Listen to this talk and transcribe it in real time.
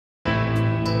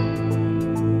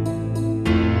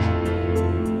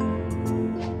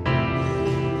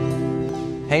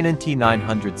Hanon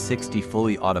T960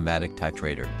 fully automatic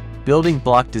titrator. Building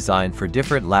block design for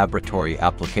different laboratory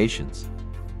applications.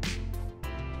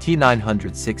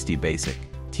 T960 Basic.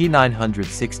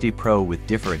 T960 Pro with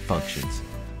different functions.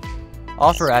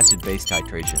 Offer acid-base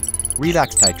titration,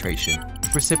 redox titration,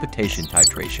 precipitation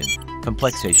titration,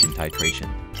 complexation titration,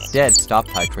 dead stop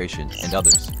titration, and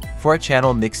others.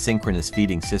 4-channel mixed synchronous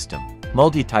feeding system.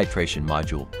 Multi-titration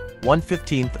module.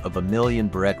 1/15 of a million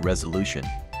burette resolution.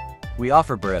 We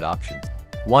offer burette options.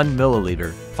 1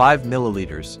 milliliter, 5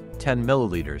 milliliters, 10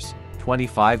 milliliters,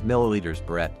 25 milliliters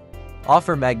burette.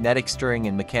 Offer magnetic stirring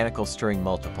and mechanical stirring,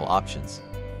 multiple options.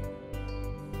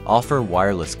 Offer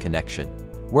wireless connection,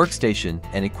 workstation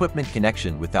and equipment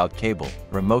connection without cable,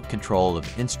 remote control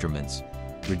of instruments,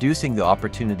 reducing the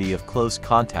opportunity of close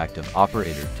contact of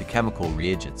operator to chemical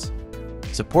reagents.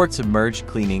 Support submerged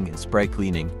cleaning and spray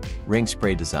cleaning, ring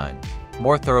spray design.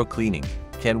 More thorough cleaning,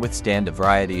 can withstand a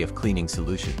variety of cleaning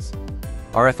solutions.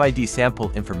 RFID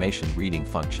sample information reading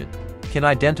function, can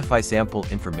identify sample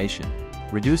information,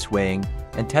 reduce weighing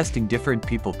and testing different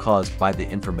people caused by the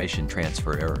information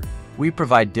transfer error. We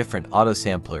provide different auto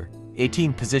sampler,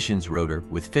 18 positions rotor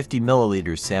with 50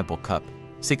 milliliters sample cup,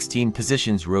 16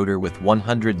 positions rotor with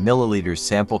 100 milliliters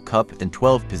sample cup, and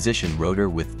 12 position rotor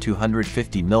with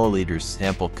 250 milliliters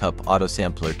sample cup. Auto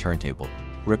sampler turntable.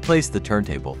 Replace the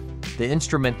turntable. The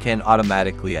instrument can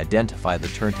automatically identify the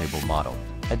turntable model.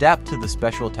 Adapt to the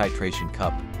special titration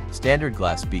cup, standard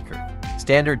glass beaker,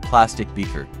 standard plastic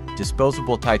beaker,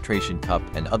 disposable titration cup,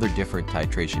 and other different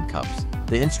titration cups.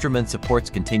 The instrument supports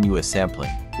continuous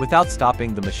sampling. Without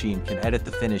stopping, the machine can edit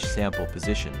the finished sample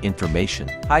position information.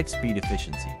 High speed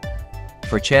efficiency.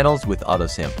 For channels with auto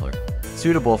sampler.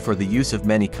 Suitable for the use of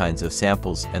many kinds of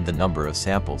samples and the number of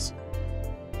samples.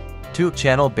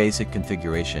 2-channel basic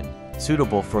configuration.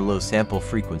 Suitable for low sample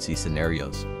frequency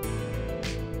scenarios.